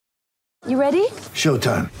You ready?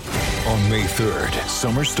 Showtime. On May 3rd,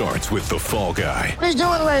 summer starts with The Fall Guy. Let's do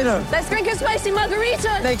it later. Let's drink a spicy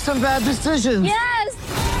margarita. Make some bad decisions.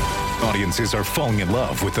 Yes! Audiences are falling in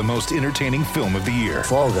love with the most entertaining film of the year.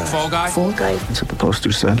 Fall Guy. Fall Guy? Fall guy. That's what the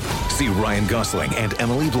poster said. See Ryan Gosling and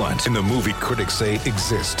Emily Blunt in the movie critics say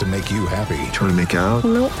exists to make you happy. Trying to make it out?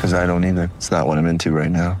 Nope. Because I don't either. It's not what I'm into right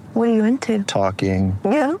now. What are you into? Talking.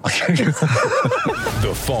 Yeah.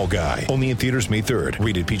 The Fall Guy. Only in theaters May 3rd.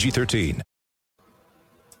 Rated PG-13.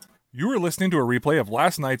 You are listening to a replay of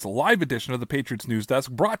last night's live edition of the Patriots News Desk,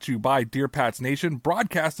 brought to you by Dear Pats Nation,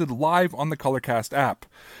 broadcasted live on the Colorcast app.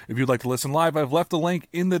 If you'd like to listen live, I've left a link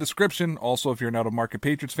in the description. Also, if you're an out-of-market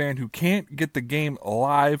Patriots fan who can't get the game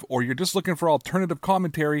live, or you're just looking for alternative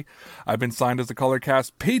commentary, I've been signed as the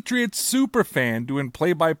Colorcast Patriots superfan, doing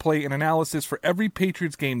play-by-play and analysis for every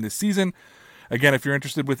Patriots game this season. Again, if you're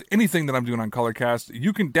interested with anything that I'm doing on Colorcast,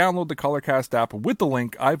 you can download the Colorcast app with the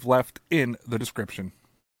link I've left in the description.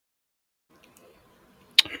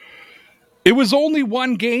 It was only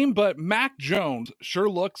one game, but Mac Jones sure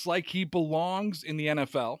looks like he belongs in the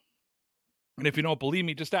NFL. And if you don't believe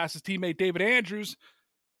me, just ask his teammate David Andrews,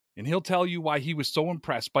 and he'll tell you why he was so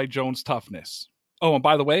impressed by Jones' toughness. Oh, and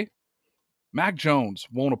by the way, Mac Jones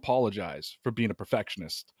won't apologize for being a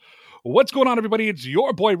perfectionist. What's going on, everybody? It's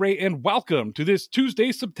your boy Ray, and welcome to this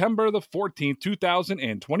Tuesday, September the 14th,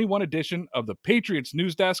 2021 edition of the Patriots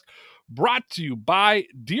News Desk, brought to you by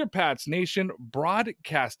Dear Pats Nation,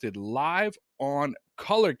 broadcasted live on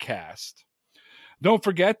Colorcast. Don't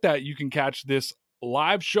forget that you can catch this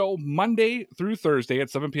live show Monday through Thursday at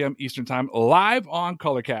 7 p.m. Eastern Time, live on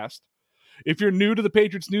Colorcast. If you're new to the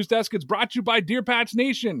Patriots News Desk, it's brought to you by Dear Pats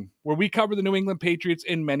Nation, where we cover the New England Patriots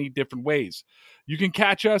in many different ways. You can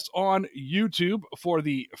catch us on YouTube for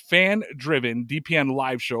the fan-driven DPN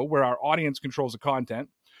live show, where our audience controls the content.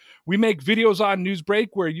 We make videos on Newsbreak,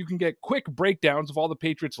 where you can get quick breakdowns of all the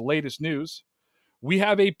Patriots' latest news. We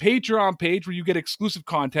have a Patreon page where you get exclusive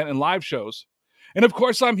content and live shows. And of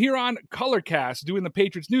course, I'm here on Colorcast doing the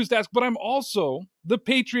Patriots News Desk, but I'm also the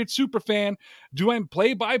Patriots superfan doing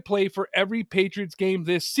play-by-play for every Patriots game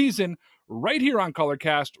this season, right here on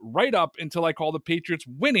Colorcast, right up until I call the Patriots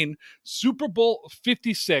winning Super Bowl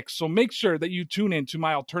 56. So make sure that you tune in to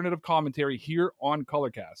my alternative commentary here on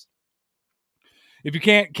Colorcast. If you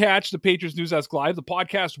can't catch the Patriots News Desk live, the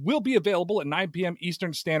podcast will be available at 9 p.m.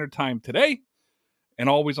 Eastern Standard Time today, and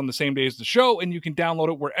always on the same day as the show, and you can download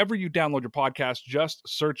it wherever you download your podcast. Just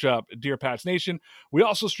search up Dear Pats Nation. We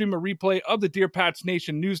also stream a replay of the Dear Pats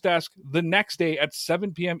Nation News Desk the next day at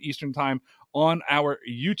 7 p.m. Eastern Time on our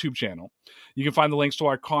YouTube channel. You can find the links to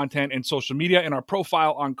our content and social media in our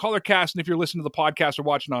profile on Colorcast, and if you're listening to the podcast or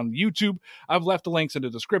watching on YouTube, I've left the links in the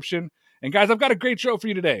description. And guys, I've got a great show for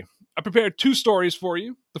you today. I prepared two stories for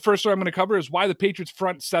you. The first story I'm going to cover is why the Patriots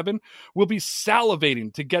front seven will be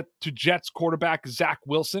salivating to get to Jets quarterback Zach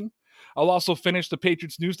Wilson. I'll also finish the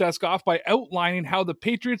Patriots News Desk off by outlining how the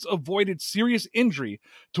Patriots avoided serious injury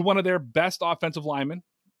to one of their best offensive linemen.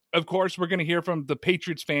 Of course, we're going to hear from the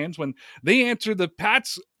Patriots fans when they answer the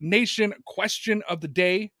Pats Nation question of the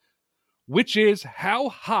day, which is, how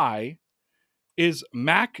high is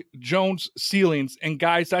Mac Jones' ceilings? And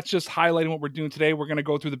guys, that's just highlighting what we're doing today. We're going to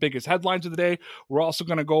go through the biggest headlines of the day. We're also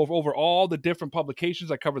going to go over all the different publications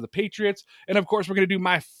that cover the Patriots. And of course, we're going to do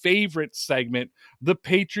my favorite segment, the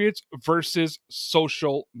Patriots versus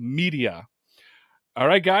social media. All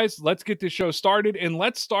right, guys, let's get this show started. And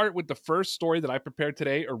let's start with the first story that I prepared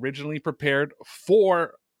today, originally prepared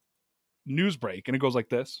for Newsbreak. And it goes like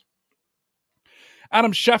this.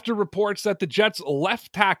 Adam Schefter reports that the Jets'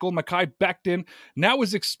 left tackle, Mekhi Becton, now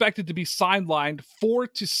is expected to be sidelined 4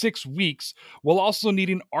 to 6 weeks, while also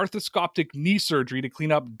needing arthroscopic knee surgery to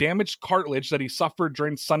clean up damaged cartilage that he suffered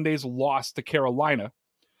during Sunday's loss to Carolina.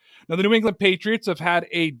 Now, the New England Patriots have had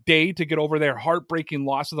a day to get over their heartbreaking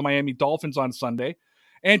loss to the Miami Dolphins on Sunday.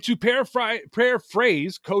 And to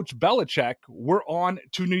paraphrase Coach Belichick, we're on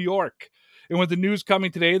to New York. And with the news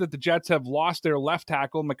coming today that the Jets have lost their left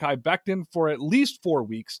tackle, Mekhi Becton, for at least 4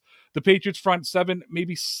 weeks, the Patriots front seven may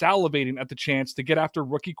be salivating at the chance to get after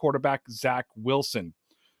rookie quarterback Zach Wilson.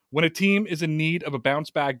 When a team is in need of a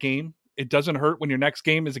bounce-back game, it doesn't hurt when your next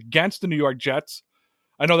game is against the New York Jets.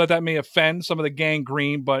 I know that may offend some of the gang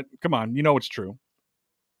green, but come on, you know it's true.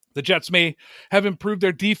 The Jets may have improved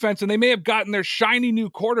their defense, and they may have gotten their shiny new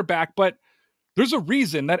quarterback, but there's a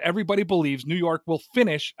reason that everybody believes New York will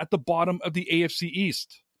finish at the bottom of the AFC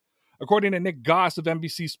East. According to Nick Goss of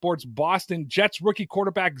NBC Sports Boston, Jets rookie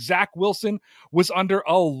quarterback Zach Wilson was under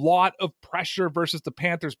a lot of pressure versus the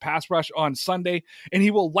Panthers pass rush on Sunday, and he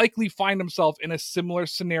will likely find himself in a similar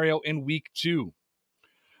scenario in week 2.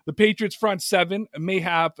 The Patriots' front seven may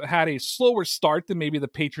have had a slower start than maybe the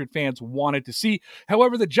Patriot fans wanted to see.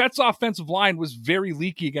 However, the Jets' offensive line was very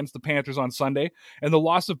leaky against the Panthers on Sunday, and the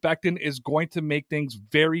loss of Becton is going to make things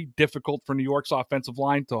very difficult for New York's offensive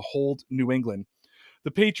line to hold New England.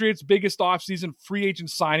 The Patriots' biggest offseason free agent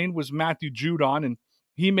signing was Matthew Judon, and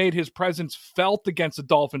he made his presence felt against the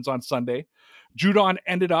Dolphins on Sunday. Judon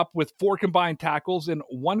ended up with 4 combined tackles and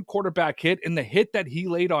 1 quarterback hit, and the hit that he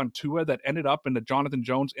laid on Tua that ended up in the Jonathan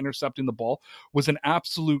Jones intercepting the ball was an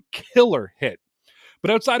absolute killer hit. But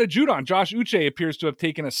outside of Judon, Josh Uche appears to have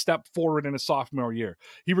taken a step forward in his sophomore year.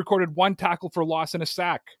 He recorded 1 tackle for loss and a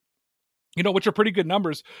sack, which are pretty good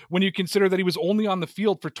numbers when you consider that he was only on the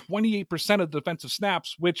field for 28% of the defensive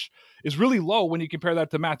snaps, which is really low when you compare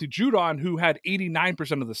that to Matthew Judon, who had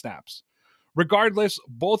 89% of the snaps. Regardless,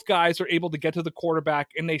 both guys are able to get to the quarterback,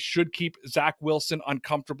 and they should keep Zach Wilson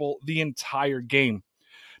uncomfortable the entire game.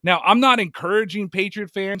 Now, I'm not encouraging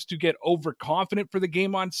Patriot fans to get overconfident for the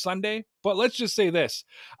game on Sunday, but let's just say this.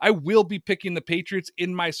 I will be picking the Patriots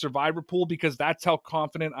in my survivor pool because that's how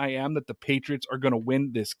confident I am that the Patriots are going to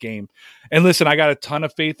win this game. And listen, I got a ton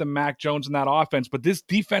of faith in Mac Jones and that offense, but this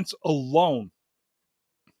defense alone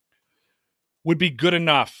would be good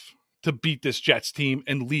enough to beat this Jets team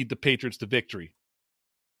and lead the Patriots to victory.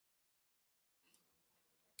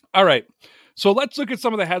 All right, so let's look at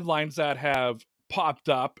some of the headlines that have popped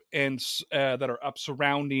up and that are up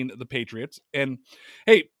surrounding the Patriots. And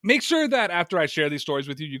hey, make sure that after I share these stories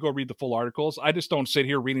with you, you go read the full articles. I just don't sit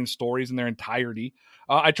here reading stories in their entirety.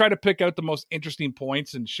 I try to pick out the most interesting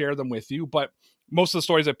points and share them with you, but most of the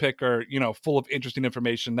stories I pick are, full of interesting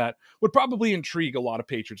information that would probably intrigue a lot of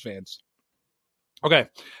Patriots fans. Okay,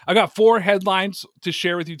 I got 4 headlines to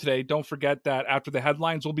share with you today. Don't forget that after the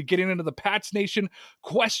headlines, we'll be getting into the Pats Nation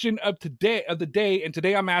question of the day. And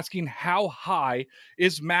today I'm asking, how high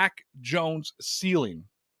is Mac Jones' ceiling?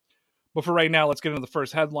 But for right now, let's get into the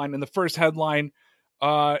first headline. And the first headline,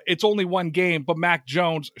 it's only 1 game, but Mac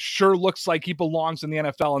Jones sure looks like he belongs in the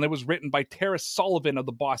NFL. And it was written by Tara Sullivan of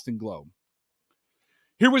the Boston Globe.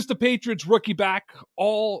 Here was the Patriots rookie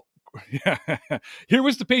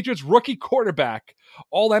quarterback,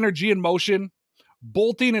 all energy and motion,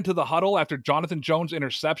 bolting into the huddle after Jonathan Jones'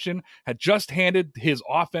 interception had just handed his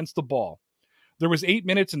offense the ball. There was 8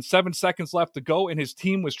 minutes and 7 seconds left to go, and his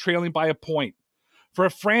team was trailing by a point. For a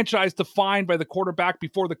franchise defined by the quarterback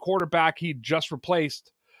before the quarterback he'd just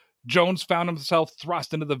replaced, Jones found himself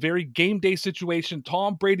thrust into the very game day situation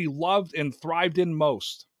Tom Brady loved and thrived in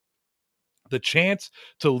most: the chance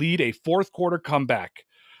to lead a fourth quarter comeback.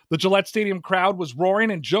 The Gillette Stadium crowd was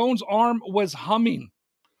roaring and Jones' arm was humming.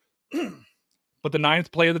 But the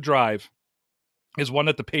 9th play of the drive is one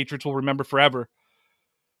that the Patriots will remember forever,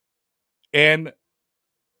 and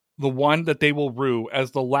the one that they will rue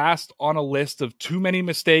as the last on a list of too many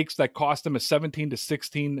mistakes that cost them a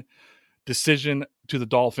 17-16 decision to the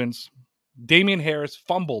Dolphins. Damian Harris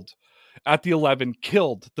fumbled at the 11,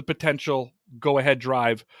 killed the potential go-ahead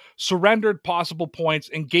drive, surrendered possible points,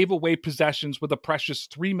 and gave away possessions with a precious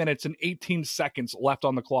 3 minutes and 18 seconds left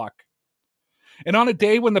on the clock. And on a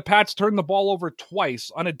day when the Pats turned the ball over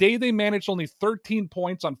twice, on a day they managed only 13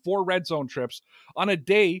 points on 4 red zone trips, on a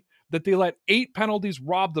day that they let 8 penalties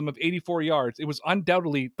rob them of 84 yards, it was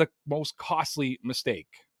undoubtedly the most costly mistake.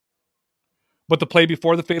 But the play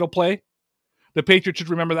before the fatal play, the Patriots should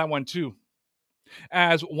remember that one too,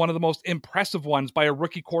 as one of the most impressive ones by a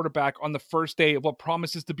rookie quarterback on the first day of what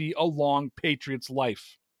promises to be a long Patriots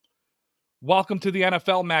life. Welcome to the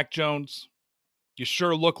NFL, Mac Jones. You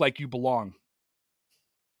sure look like you belong.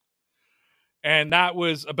 And that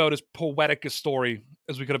was about as poetic a story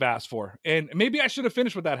as we could have asked for. And maybe I should have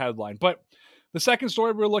finished with that headline, but the second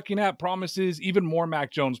story we're looking at promises even more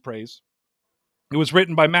Mac Jones praise. It was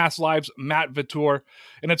written by Mass Live's Matt Vautour,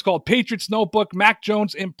 and it's called Patriots Notebook. Mac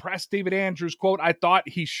Jones impressed David Andrews. Quote, "I thought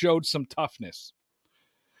he showed some toughness."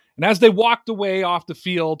 And as they walked away off the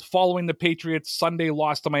field following the Patriots' Sunday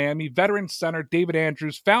loss to Miami, veteran center David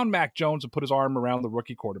Andrews found Mac Jones and put his arm around the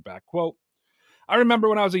rookie quarterback. Quote, "I remember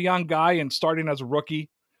when I was a young guy and starting as a rookie,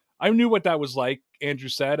 I knew what that was like," Andrew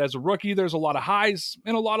said. "As a rookie, there's a lot of highs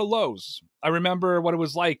and a lot of lows. I remember what it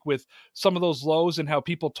was like with some of those lows and how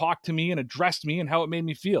people talked to me and addressed me and how it made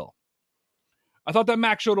me feel. I thought that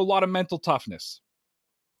Mac showed a lot of mental toughness.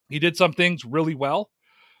 He did some things really well.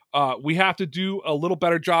 We have to do a little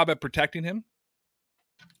better job at protecting him.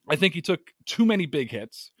 I think he took too many big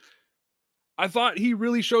hits. I thought he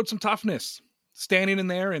really showed some toughness, standing in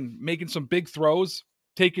there and making some big throws,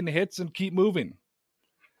 taking the hits and keep moving."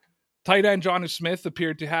 Tight end Jonnu Smith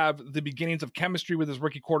appeared to have the beginnings of chemistry with his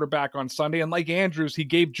rookie quarterback on Sunday, and like Andrews, he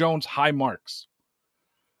gave Jones high marks.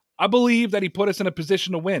 I believe that he put us in a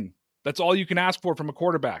position to win. That's all you can ask for from a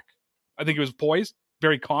quarterback. I think he was poised,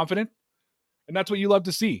 very confident, and that's what you love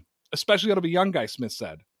to see, especially out of a young guy, Smith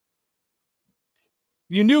said.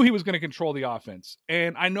 You knew he was going to control the offense,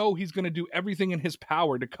 and I know he's going to do everything in his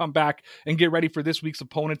power to come back and get ready for this week's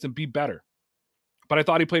opponents and be better. But I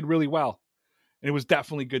thought he played really well, and it was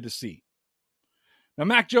definitely good to see. Now,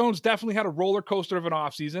 Mac Jones definitely had a roller coaster of an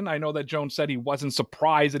offseason. I know that Jones said he wasn't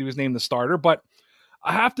surprised that he was named the starter, but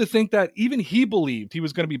I have to think that even he believed he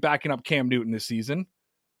was going to be backing up Cam Newton this season.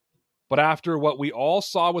 But after what we all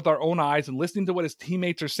saw with our own eyes and listening to what his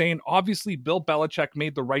teammates are saying, obviously Bill Belichick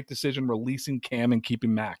made the right decision releasing Cam and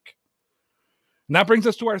keeping Mac. And that brings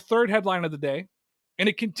us to our third headline of the day, and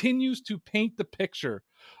it continues to paint the picture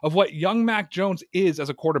of what young Mac Jones is as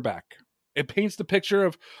a quarterback. It paints the picture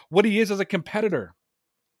of what he is as a competitor.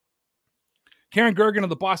 Karen Gergen of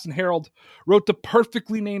the Boston Herald wrote the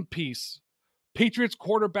perfectly named piece, Patriots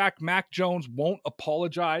quarterback Mac Jones won't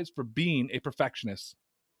apologize for being a perfectionist.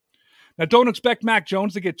 Now, don't expect Mac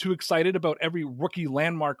Jones to get too excited about every rookie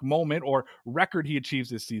landmark moment or record he achieves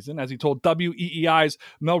this season. As he told WEEI's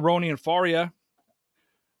Melroni and Faria,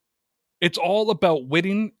 it's all about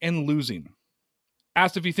winning and losing.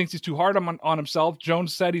 Asked if he thinks he's too hard on himself,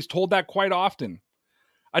 Jones said he's told that quite often.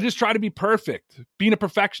 I just try to be perfect, being a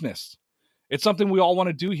perfectionist. It's something we all want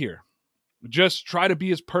to do here. Just try to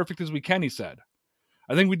be as perfect as we can, he said.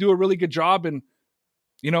 I think we do a really good job in,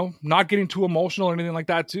 not getting too emotional or anything like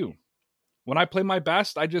that too. When I play my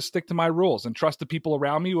best, I just stick to my rules and trust the people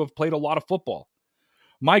around me who have played a lot of football.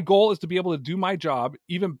 My goal is to be able to do my job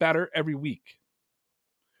even better every week.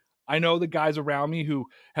 I know the guys around me who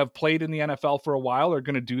have played in the NFL for a while are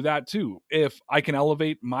going to do that too. If I can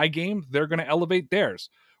elevate my game, they're going to elevate theirs.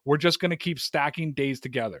 We're just going to keep stacking days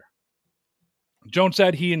together. Jones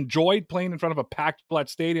said he enjoyed playing in front of a packed Gillette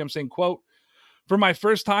Stadium, saying, quote, "For my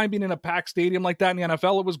first time being in a packed stadium like that in the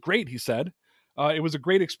NFL, it was great," he said. It was a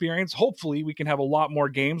great experience. Hopefully, we can have a lot more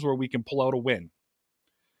games where we can pull out a win.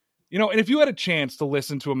 And if you had a chance to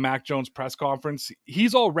listen to a Mac Jones press conference,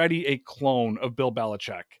 he's already a clone of Bill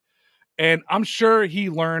Belichick. And I'm sure he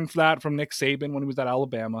learned that from Nick Saban when he was at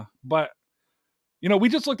Alabama. But, we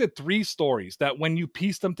just looked at three stories that when you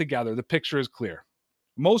piece them together, the picture is clear.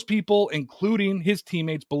 Most people, including his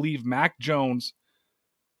teammates, believe Mac Jones,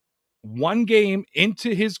 one game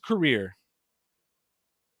into his career,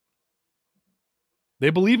 they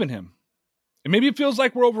believe in him. And maybe it feels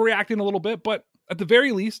like we're overreacting a little bit, but at the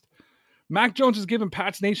very least, Mac Jones has given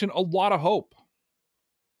Pats Nation a lot of hope.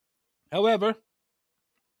 However,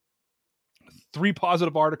 3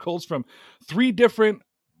 positive articles from 3 different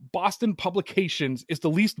Boston publications is the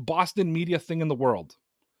least Boston media thing in the world.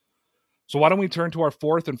 So why don't we turn to our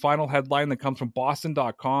fourth and final headline that comes from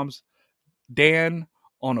Boston.com's Dan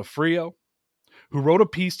Onofrio, who wrote a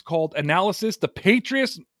piece called Analysis, the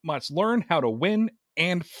Patriots Must Learn How to Win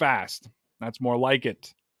and Fast. That's more like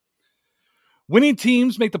it. Winning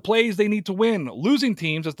teams make the plays they need to win. Losing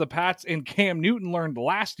teams, as the Pats and Cam Newton learned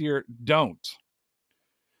last year, don't.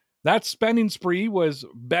 That spending spree was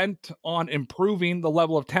bent on improving the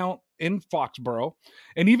level of talent in Foxborough.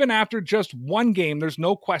 And even after just one game, there's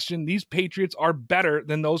no question these Patriots are better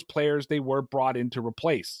than those players they were brought in to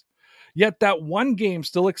replace. Yet that one game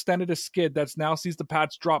still extended a skid that's now sees the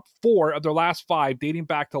Pats drop 4 of their last 5 dating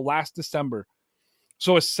back to last December.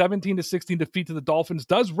 So a 17-16 defeat to the Dolphins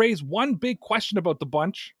does raise one big question about the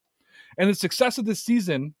bunch. And the success of this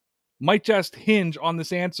season might just hinge on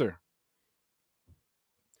this answer.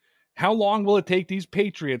 How long will it take these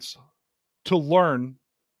Patriots to learn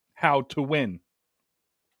how to win?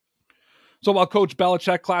 So while Coach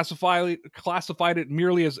Belichick classified it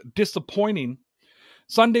merely as disappointing,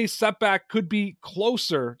 Sunday's setback could be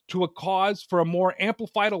closer to a cause for a more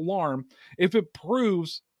amplified alarm if it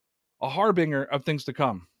proves a harbinger of things to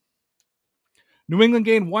come. New England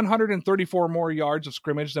gained 134 more yards of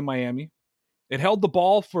scrimmage than Miami. It held the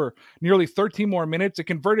ball for nearly 13 more minutes. It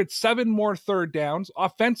converted 7 more third downs.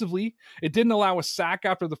 Offensively, it didn't allow a sack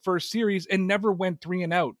after the first series and never went 3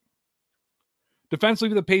 and out.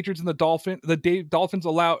 Defensively, the Patriots and the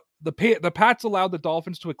Pats allowed the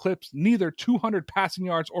Dolphins to eclipse neither 200 passing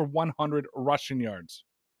yards or 100 rushing yards.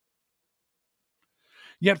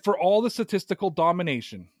 Yet for all the statistical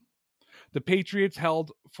domination, the Patriots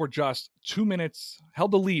held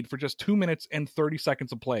the lead for just 2 minutes and 30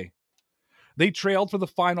 seconds of play. They trailed for the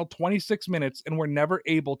final 26 minutes and were never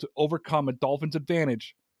able to overcome a Dolphins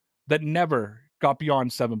advantage that never got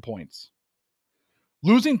beyond 7 points.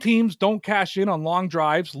 Losing teams don't cash in on long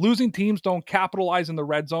drives. Losing teams don't capitalize in the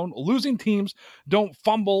red zone. Losing teams don't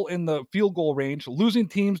fumble in the field goal range. Losing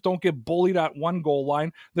teams don't get bullied at one goal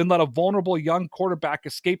line, then let a vulnerable young quarterback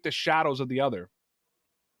escape the shadows of the other.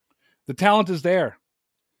 The talent is there.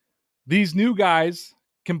 These new guys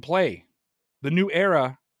can play. The new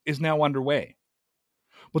era is now underway.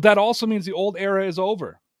 But that also means the old era is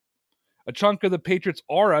over. A chunk of the Patriots'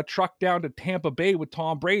 aura trucked down to Tampa Bay with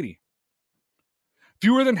Tom Brady.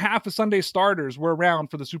 Fewer than half of Sunday's starters were around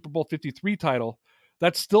for the Super Bowl 53 title.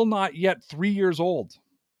 That's still not yet 3 years old.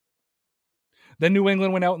 Then New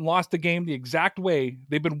England went out and lost the game the exact way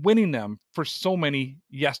they've been winning them for so many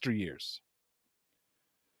yesteryears.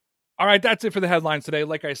 All right, that's it for the headlines today.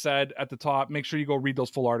 Like I said at the top, make sure you go read those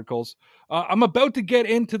full articles. I'm about to get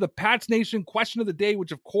into the Pats Nation question of the day,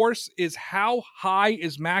 which of course is how high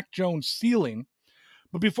is Mac Jones' ceiling?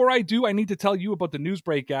 But before I do, I need to tell you about the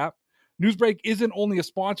Newsbreak app. Newsbreak isn't only a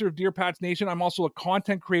sponsor of Dear Pats Nation, I'm also a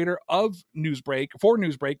content creator of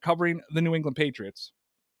Newsbreak, covering the New England Patriots.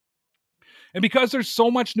 And because there's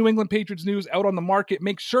so much New England Patriots news out on the market,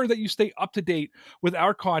 make sure that you stay up to date with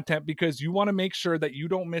our content because you want to make sure that you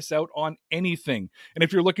don't miss out on anything. And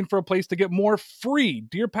if you're looking for a place to get more free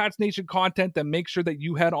Dear Pats Nation content, then make sure that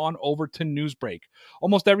you head on over to Newsbreak.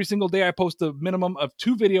 Almost every single day, I post a minimum of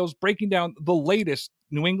 2 videos breaking down the latest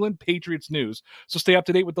New England Patriots news. So stay up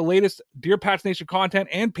to date with the latest Dear Pats Nation content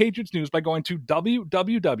and Patriots news by going to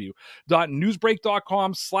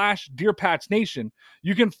www.newsbreak.com/Dear Pats Nation.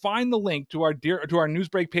 You can find the link to our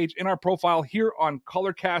Newsbreak page in our profile here on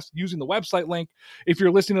Colorcast using the website link. If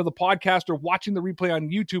you're listening to the podcast or watching the replay on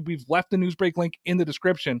YouTube, we've left the Newsbreak link in the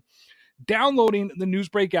description. Downloading the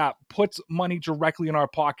Newsbreak app puts money directly in our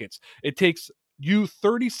pockets. It takes you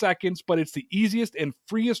 30 seconds, but it's the easiest and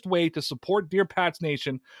freest way to support Dear Pats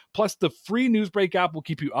Nation. Plus, the free Newsbreak app will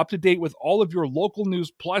keep you up to date with all of your local news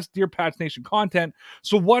plus Dear Pats Nation content.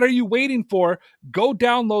 So what are you waiting for? Go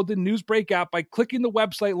download the Newsbreak app by clicking the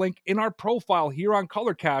website link in our profile here on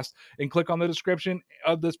Colorcast and click on the description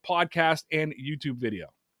of this podcast and YouTube video.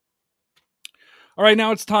 All right,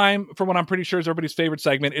 now it's time for what I'm pretty sure is everybody's favorite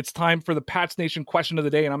segment. It's time for the Pats Nation question of the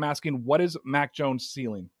day, and I'm asking, what is Mac Jones'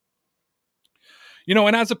 ceiling? You know,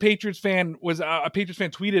 and as a Patriots fan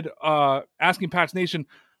tweeted asking Pats Nation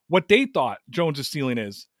what they thought Jones' ceiling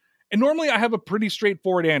is. And normally I have a pretty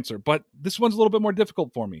straightforward answer, but this one's a little bit more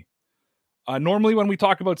difficult for me. Normally when we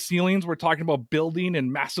talk about ceilings, we're talking about building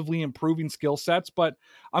and massively improving skill sets, but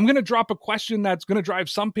I'm going to drop a question that's going to drive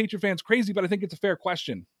some Patriot fans crazy, but I think it's a fair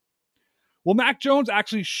question. Will Mac Jones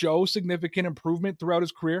actually show significant improvement throughout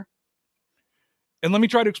his career? And let me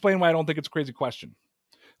try to explain why I don't think it's a crazy question.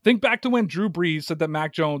 Think back to when Drew Brees said that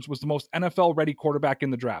Mac Jones was the most NFL-ready quarterback in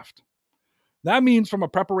the draft. That means from a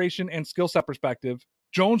preparation and skill set perspective,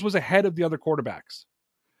 Jones was ahead of the other quarterbacks.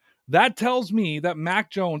 That tells me that Mac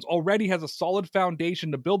Jones already has a solid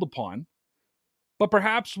foundation to build upon, but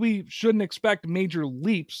perhaps we shouldn't expect major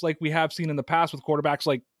leaps like we have seen in the past with quarterbacks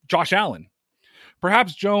like Josh Allen.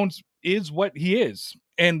 Perhaps Jones is what he is,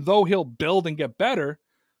 and though he'll build and get better,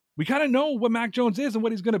 we kind of know what Mac Jones is and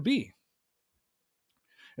what he's going to be.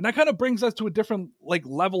 And that kind of brings us to a different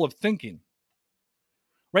level of thinking,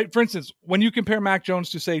 right? For instance, when you compare Mac Jones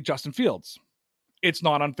to, say, Justin Fields, it's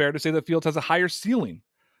not unfair to say that Fields has a higher ceiling,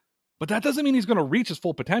 but that doesn't mean he's going to reach his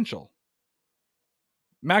full potential.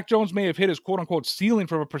 Mac Jones may have hit his quote-unquote ceiling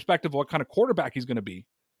from a perspective of what kind of quarterback he's going to be,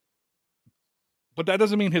 but that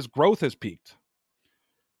doesn't mean his growth has peaked.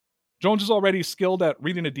 Jones is already skilled at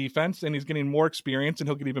reading a defense, and he's getting more experience, and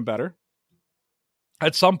he'll get even better.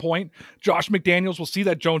 At some point, Josh McDaniels will see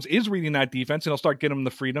that Jones is reading that defense, and he'll start getting him the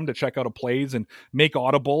freedom to check out a plays and make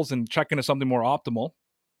audibles and check into something more optimal.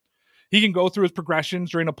 He can go through his progressions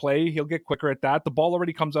during a play. He'll get quicker at that. The ball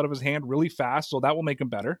already comes out of his hand really fast, so that will make him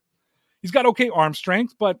better. He's got okay arm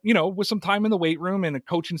strength, but, with some time in the weight room and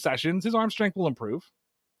coaching sessions, his arm strength will improve.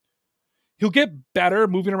 He'll get better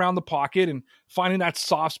moving around the pocket and finding that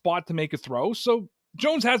soft spot to make a throw. So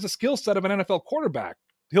Jones has the skill set of an NFL quarterback.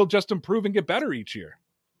 He'll just improve and get better each year.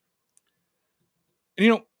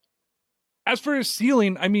 And, as for his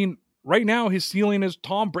ceiling, right now his ceiling is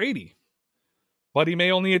Tom Brady. But he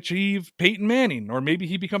may only achieve Peyton Manning, or maybe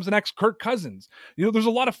he becomes an ex-Kirk Cousins. There's a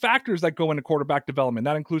lot of factors that go into quarterback development.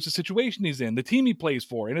 That includes the situation he's in, the team he plays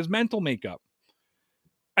for, and his mental makeup.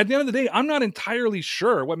 At the end of the day, I'm not entirely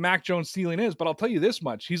sure what Mac Jones' ceiling is, but I'll tell you this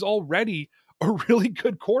much. He's already a really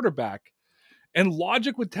good quarterback. And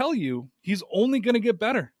logic would tell you he's only going to get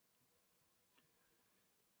better.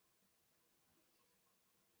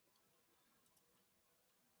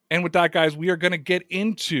 And with that, guys, we are going to get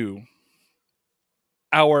into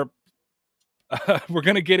our we're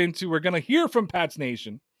going to hear from Pats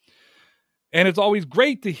Nation. And it's always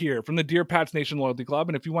great to hear from the Dear Pats Nation Loyalty Club.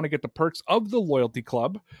 And if you want to get the perks of the Loyalty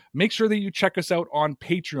Club, make sure that you check us out on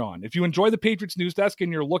Patreon. If you enjoy the Patriots News Desk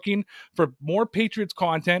and you're looking for more Patriots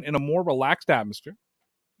content in a more relaxed atmosphere.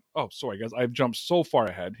 Oh, sorry, guys. I've jumped so far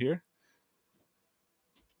ahead here.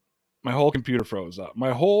 My whole computer froze up. All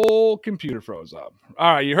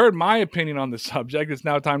right, you heard my opinion on this subject. It's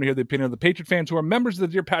now time to hear the opinion of the Patriot fans who are members of the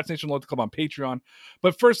Dear Pats Nation Loyalty Club on Patreon.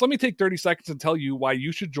 But first, let me take 30 seconds and tell you why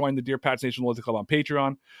you should join the Dear Pats Nation Loyalty Club on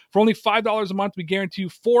Patreon. For only $5 a month, we guarantee you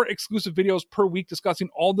 4 exclusive videos per week discussing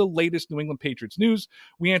all the latest New England Patriots news.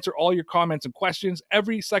 We answer all your comments and questions.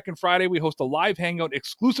 Every second Friday, we host a live hangout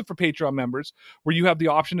exclusive for Patreon members where you have the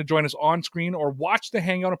option to join us on screen or watch the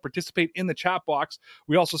hangout and participate in the chat box.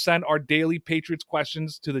 We also send our daily Patriots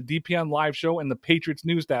questions to the DPN live show and the Patriots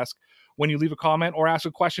News Desk. When you leave a comment or ask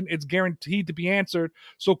a question, it's guaranteed to be answered.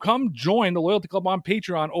 So come join the Loyalty Club on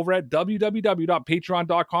Patreon over at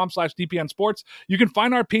www.patreon.com/DPNsports. You can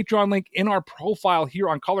find our Patreon link in our profile here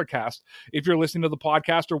on Colorcast. If you're listening to the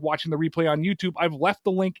podcast or watching the replay on YouTube, I've left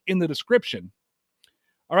the link in the description.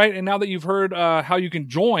 All right, and now that you've heard how you can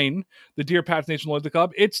join the Dear Pats Nation Loyalty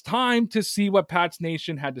Club, it's time to see what Pats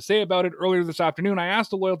Nation had to say about it. Earlier this afternoon, I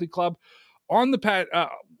asked the Loyalty Club the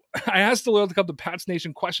Pats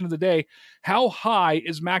Nation question of the day: how high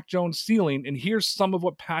is Mac Jones' ceiling? And here's some of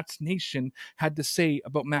what Pats Nation had to say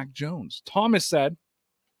about Mac Jones. Thomas said,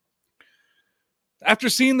 after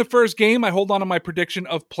seeing the first game, I hold on to my prediction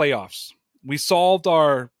of playoffs. We solved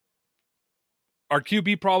our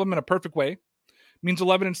QB problem in a perfect way. Means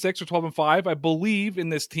 11-6 or 12-5. I believe in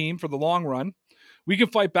this team for the long run. We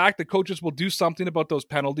can fight back. The coaches will do something about those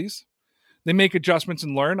penalties. They make adjustments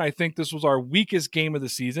and learn. I think this was our weakest game of the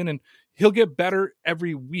season, and he'll get better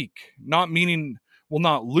every week. Not meaning we'll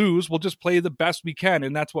not lose. We'll just play the best we can,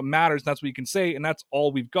 and that's what matters. That's what you can say, and that's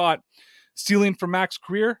all we've got. Ceiling for Mac's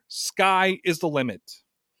career, sky is the limit.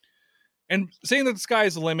 And saying that the sky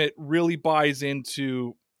is the limit really buys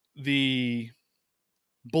into the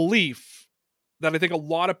belief that I think a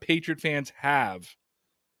lot of Patriot fans have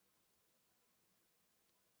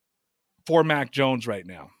for Mac Jones right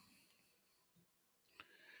now.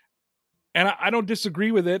 And I don't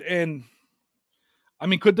disagree with it. And I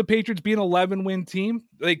mean, could the Patriots be an 11-win team?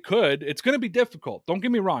 They could. It's going to be difficult. Don't get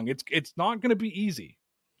me wrong. It's not going to be easy.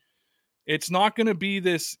 It's not going to be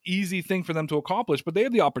this easy thing for them to accomplish, but they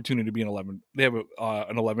have the opportunity to be an 11. They have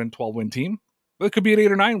an 11, 12-win team. But it could be an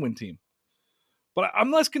 8 or 9-win team. But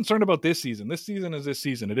I'm less concerned about this season. This season is this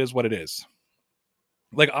season. It is what it is.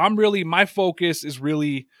 Like, my focus is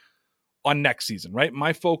really on next season, right?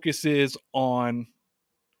 My focus is on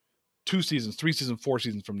 2 seasons, 3 seasons, 4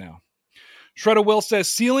 seasons from now. Shredder Will says,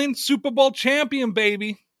 ceiling, Super Bowl champion,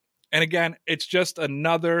 baby. And again, it's just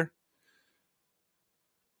another,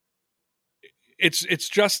 it's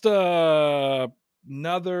just another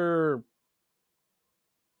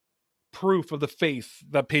proof of the faith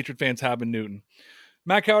that Patriot fans have in Newton.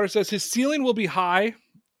 Matt Cowder says his ceiling will be high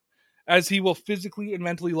as he will physically and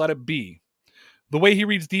mentally let it be. The way he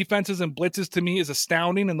reads defenses and blitzes to me is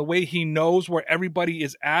astounding, and the way he knows where everybody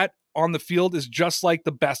is at on the field is just like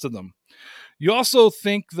the best of them. You also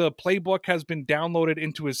think the playbook has been downloaded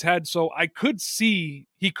into his head, so I could see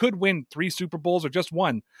he could win 3 Super Bowls or just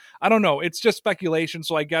 1. I don't know. It's just speculation,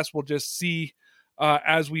 so I guess we'll just see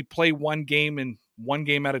as we play one game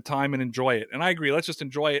at a time and enjoy it. And I agree. Let's just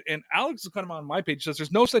enjoy it. And Alex is kind of on my page. Says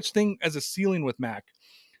there's no such thing as a ceiling with Mac.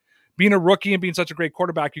 Being a rookie and being such a great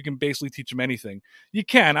quarterback, you can basically teach him anything. You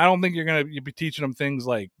can. I don't think you're going to be teaching him things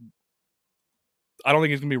like, I don't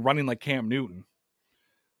think he's going to be running like Cam Newton.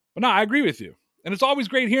 But no, I agree with you. And it's always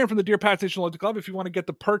great hearing from the Dear Pats Nation Loyalty Club. If you want to get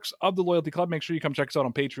the perks of the Loyalty Club, make sure you come check us out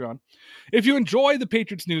on Patreon. If you enjoy the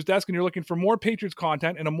Patriots News Desk and you're looking for more Patriots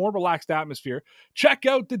content in a more relaxed atmosphere, check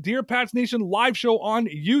out the Dear Pats Nation live show on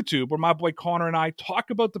YouTube, where my boy Connor and I talk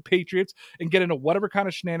about the Patriots and get into whatever kind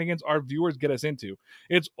of shenanigans our viewers get us into.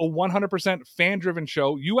 It's a 100% fan-driven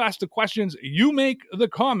show. You ask the questions, you make the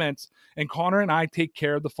comments, and Connor and I take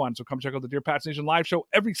care of the fun. So come check out the Dear Pats Nation live show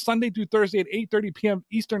every Sunday through Thursday at 8:30 p.m.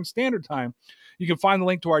 Eastern Standard Time. You can find the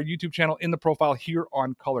link to our YouTube channel in the profile here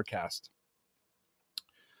on Colorcast.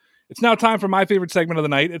 It's now time for my favorite segment of the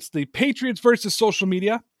night. It's the Patriots versus social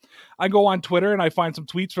media. I go on Twitter and I find some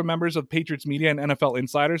tweets from members of Patriots media and NFL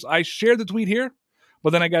insiders. I share the tweet here, but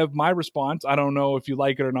then I give my response. I don't know if you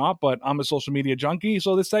like it or not, but I'm a social media junkie,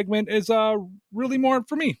 so this segment is really more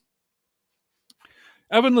for me.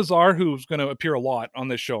 Evan Lazar, who's going to appear a lot on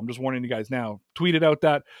this show, I'm just warning you guys now, tweeted out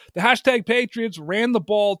that the hashtag Patriots ran the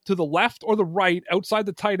ball to the left or the right outside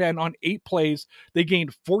the tight end on 8 plays. They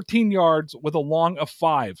gained 14 yards with a long of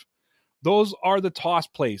 5. Those are the toss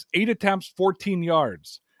plays. 8 attempts, 14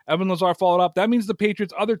 yards. Evan Lazar followed up. That means the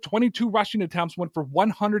Patriots' other 22 rushing attempts went for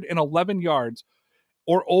 111 yards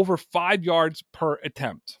or over 5 yards per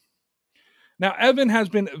attempt. Now, Evan has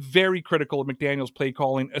been very critical of McDaniel's play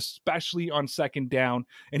calling, especially on second down,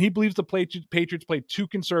 and he believes the Patriots played too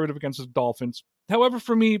conservative against the Dolphins. However,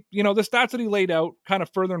 for me, the stats that he laid out kind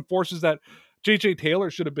of further enforces that J.J.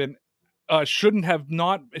 Taylor should have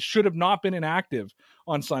not been inactive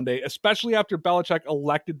on Sunday, especially after Belichick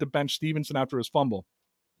elected to bench Stevenson after his fumble.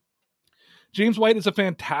 James White is a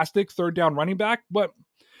fantastic third down running back, but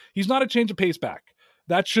he's not a change of pace back.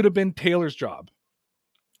 That should have been Taylor's job.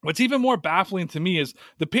 What's even more baffling to me is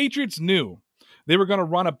the Patriots knew they were going to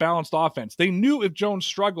run a balanced offense. They knew if Jones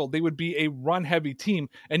struggled, they would be a run-heavy team,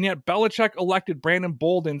 and yet Belichick elected Brandon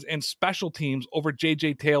Bolden's and special teams over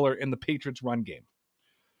J.J. Taylor in the Patriots run game.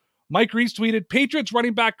 Mike Reese tweeted, Patriots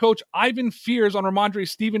running back coach Ivan fears on Ramondre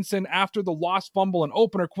Stevenson after the lost fumble and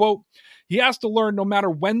opener. Quote, he has to learn no matter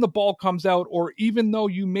when the ball comes out or even though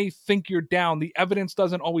you may think you're down, the evidence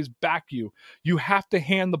doesn't always back you. You have to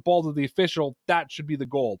hand the ball to the official. That should be the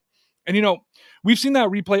goal. And, we've seen that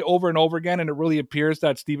replay over and over again, and it really appears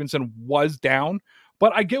that Stevenson was down.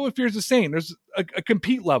 But I get what Fears is saying. There's a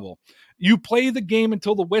compete level. You play the game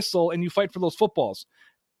until the whistle, and you fight for those footballs.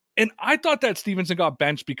 And I thought that Stevenson got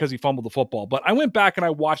benched because he fumbled the football. But I went back and I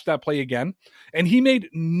watched that play again, and he made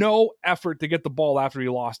no effort to get the ball after he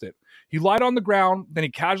lost it. He lied on the ground, then he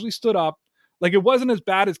casually stood up. Like, it wasn't as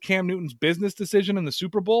bad as Cam Newton's business decision in the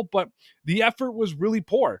Super Bowl, but the effort was really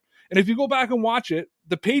poor. And if you go back and watch it,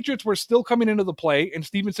 the Patriots were still coming into the play, and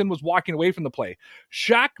Stevenson was walking away from the play.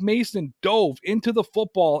 Shaq Mason dove into the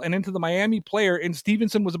football and into the Miami player, and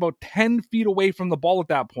Stevenson was about 10 feet away from the ball at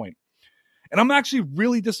that point. And I'm actually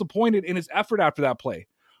really disappointed in his effort after that play.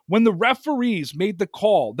 When the referees made the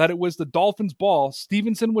call that it was the Dolphins' ball,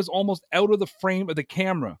 Stevenson was almost out of the frame of the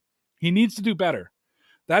camera. He needs to do better.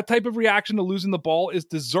 That type of reaction to losing the ball is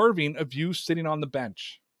deserving of you sitting on the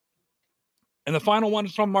bench. And the final one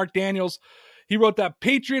is from Mark Daniels. He wrote that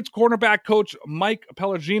Patriots cornerback coach Mike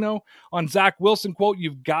Pellegrino on Zach Wilson, quote,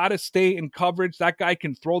 you've got to stay in coverage. That guy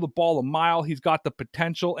can throw the ball a mile. He's got the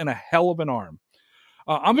potential and a hell of an arm.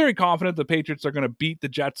 I'm very confident the Patriots are going to beat the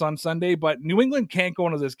Jets on Sunday, but New England can't go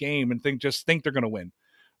into this game and think they're going to win.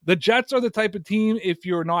 The Jets are the type of team, if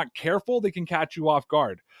you're not careful, they can catch you off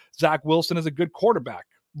guard. Zach Wilson is a good quarterback.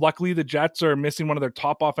 Luckily, the Jets are missing one of their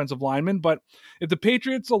top offensive linemen, but if the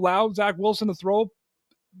Patriots allow Zach Wilson to throw,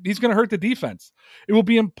 he's going to hurt the defense. It will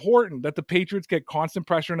be important that the Patriots get constant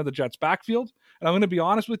pressure into the Jets' backfield. And I'm going to be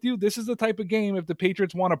honest with you, this is the type of game, if the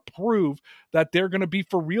Patriots want to prove that they're going to be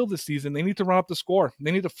for real this season, they need to run up the score.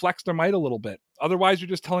 They need to flex their might a little bit. Otherwise, you're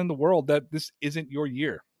just telling the world that this isn't your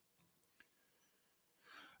year.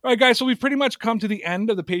 All right, guys, so we've pretty much come to the end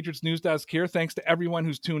of the Patriots News Desk here. Thanks to everyone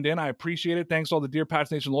who's tuned in. I appreciate it. Thanks to all the Dear Pats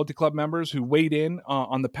Nation Loyalty Club members who weighed in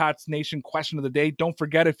on the Pats Nation question of the day. Don't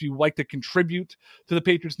forget, if you like to contribute to the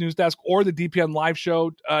Patriots News Desk or the DPN live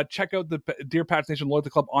show, check out the Dear Pats Nation Loyalty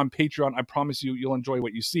Club on Patreon. I promise you'll enjoy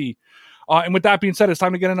what you see. And with that being said, it's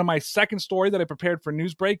time to get into my second story that I prepared for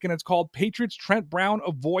Newsbreak, and it's called Patriots Trent Brown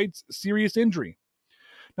Avoids Serious Injury.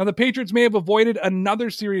 Now, the Patriots may have avoided another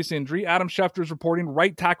serious injury. Adam Schefter is reporting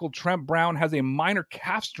right tackle Trent Brown has a minor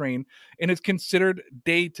calf strain and is considered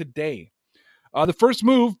day-to-day. The first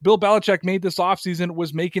move Bill Belichick made this offseason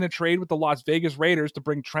was making a trade with the Las Vegas Raiders to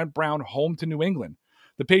bring Trent Brown home to New England.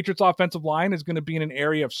 The Patriots' offensive line is going to be in an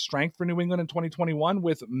area of strength for New England in 2021,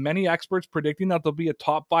 with many experts predicting that they'll be a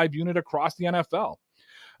top 5 unit across the NFL.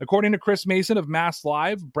 According to Chris Mason of Mass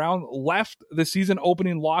Live, Brown left the season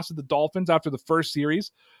opening loss to the Dolphins after the first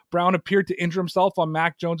series. Brown appeared to injure himself on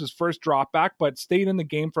Mac Jones' first dropback, but stayed in the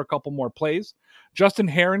game for a couple more plays. Justin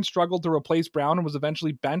Herron struggled to replace Brown and was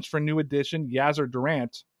eventually benched for new addition Yasser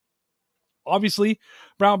Durant. Obviously,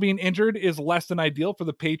 Brown being injured is less than ideal for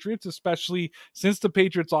the Patriots, especially since the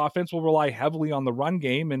Patriots offense will rely heavily on the run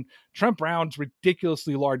game, and Trent Brown's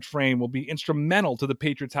ridiculously large frame will be instrumental to the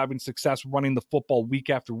Patriots having success running the football week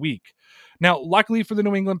after week. Now, luckily for the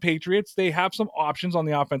New England Patriots, they have some options on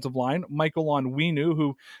the offensive line. Michael Onwenu,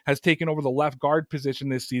 who has taken over the left guard position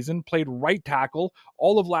this season, played right tackle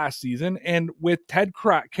all of last season, and with Ted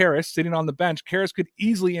Karras sitting on the bench, Karras could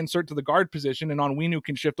easily insert to the guard position, and Onwenu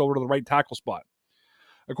can shift over to the right tackle spot.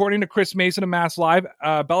 According to Chris Mason of Mass Live,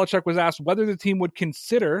 Belichick was asked whether the team would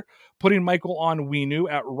consider putting Michael Onwenu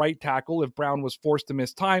at right tackle if Brown was forced to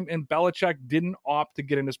miss time, and Belichick didn't opt to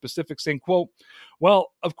get into specifics, saying, quote,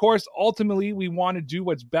 well, of course, ultimately we want to do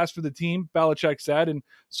what's best for the team, Belichick said, and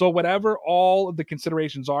so whatever all of the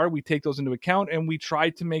considerations are, we take those into account, and we try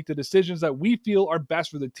to make the decisions that we feel are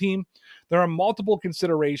best for the team. There are multiple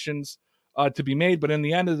considerations to be made, but in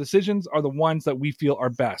the end, the decisions are the ones that we feel are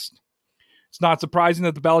best. It's not surprising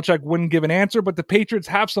that the Belichick wouldn't give an answer, but the Patriots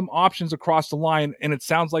have some options across the line, and it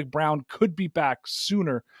sounds like Brown could be back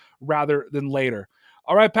sooner rather than later.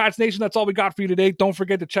 All right, Pats Nation, that's all we got for you today. Don't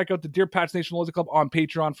forget to check out the Dear Pats Nation Loyalty Club on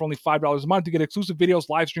Patreon for only $5 a month to get exclusive videos,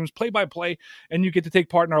 live streams, play-by-play, and you get to take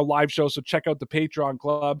part in our live show, so check out the Patreon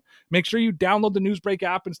Club. Make sure you download the Newsbreak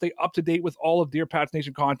app and stay up to date with all of Dear Pats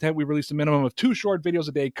Nation content. We release a minimum of 2 short videos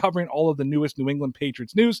a day covering all of the newest New England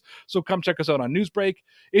Patriots news, so come check us out on Newsbreak.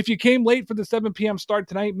 If you came late for the 7 p.m. start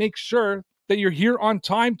tonight, make sure that you're here on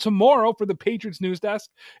time tomorrow for the Patriots News Desk,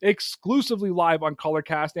 exclusively live on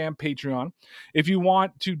Colorcast and Patreon. If you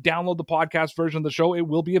want to download the podcast version of the show, it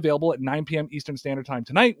will be available at 9 p.m. Eastern Standard Time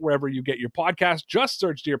tonight, wherever you get your podcast. Just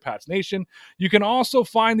search Dear Pats Nation. You can also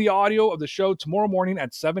find the audio of the show tomorrow morning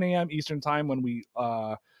at 7 a.m. Eastern Time when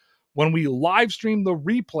we live stream the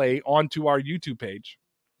replay onto our YouTube page.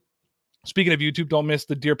 Speaking of YouTube, don't miss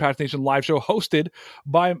the Dear Pats Nation live show hosted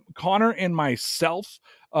by Connor and myself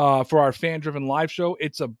for our fan-driven live show.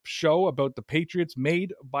 It's a show about the Patriots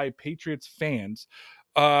made by Patriots fans.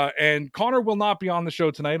 And Connor will not be on the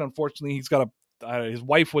show tonight. Unfortunately, he's got his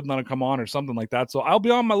wife wouldn't let him come on or something like that. So I'll be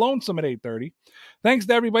on my lonesome at 8:30. Thanks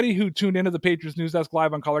to everybody who tuned into the Patriots News Desk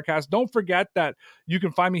live on Colorcast. Don't forget that you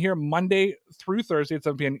can find me here Monday through Thursday at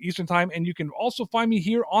 7 p.m. Eastern Time. And you can also find me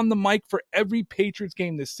here on the mic for every Patriots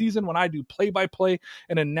game this season when I do play-by-play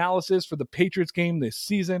and analysis for the Patriots game this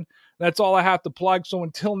season. That's all I have to plug. So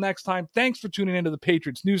until next time, thanks for tuning into the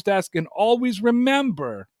Patriots News Desk. And always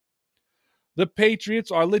remember, the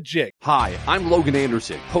Patriots are legit. Hi, I'm Logan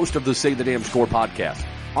Anderson, host of the Say the Damn Score podcast.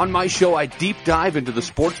 On my show, I deep dive into the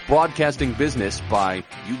sports broadcasting business by,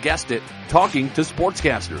 you guessed it, talking to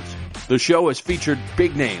sportscasters. The show has featured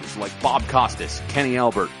big names like Bob Costas, Kenny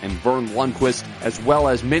Albert, and Vern Lundquist, as well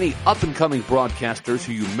as many up-and-coming broadcasters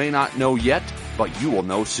who you may not know yet, but you will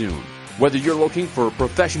know soon. Whether you're looking for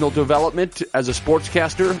professional development as a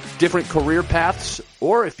sportscaster, different career paths,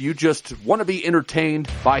 or if you just want to be entertained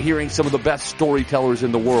by hearing some of the best storytellers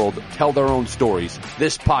in the world tell their own stories,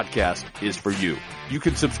 this podcast is for you. You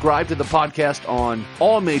can subscribe to the podcast on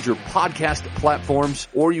all major podcast platforms,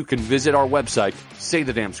 or you can visit our website,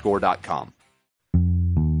 saythedamnscore.com.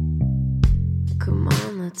 Come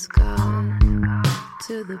on, let's go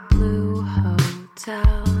to the Blue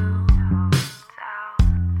Hotel.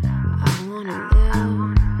 I wanna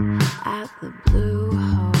live at the Blue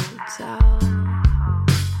Hotel.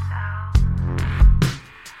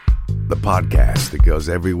 The podcast that goes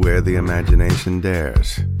everywhere the imagination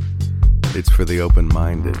dares. It's for the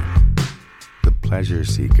open-minded, the pleasure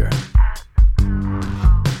seeker.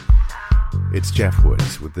 It's Jeff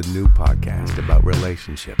Woods with the new podcast about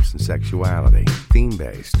relationships and sexuality,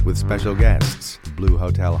 theme-based with special guests, the Blue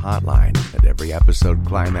Hotel Hotline, and every episode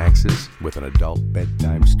climaxes with an adult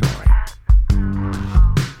bedtime story.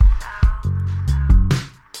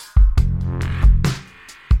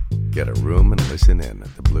 Get a room and listen in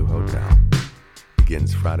at the Blue Hotel.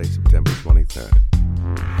 Begins Friday, September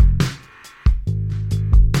 23rd.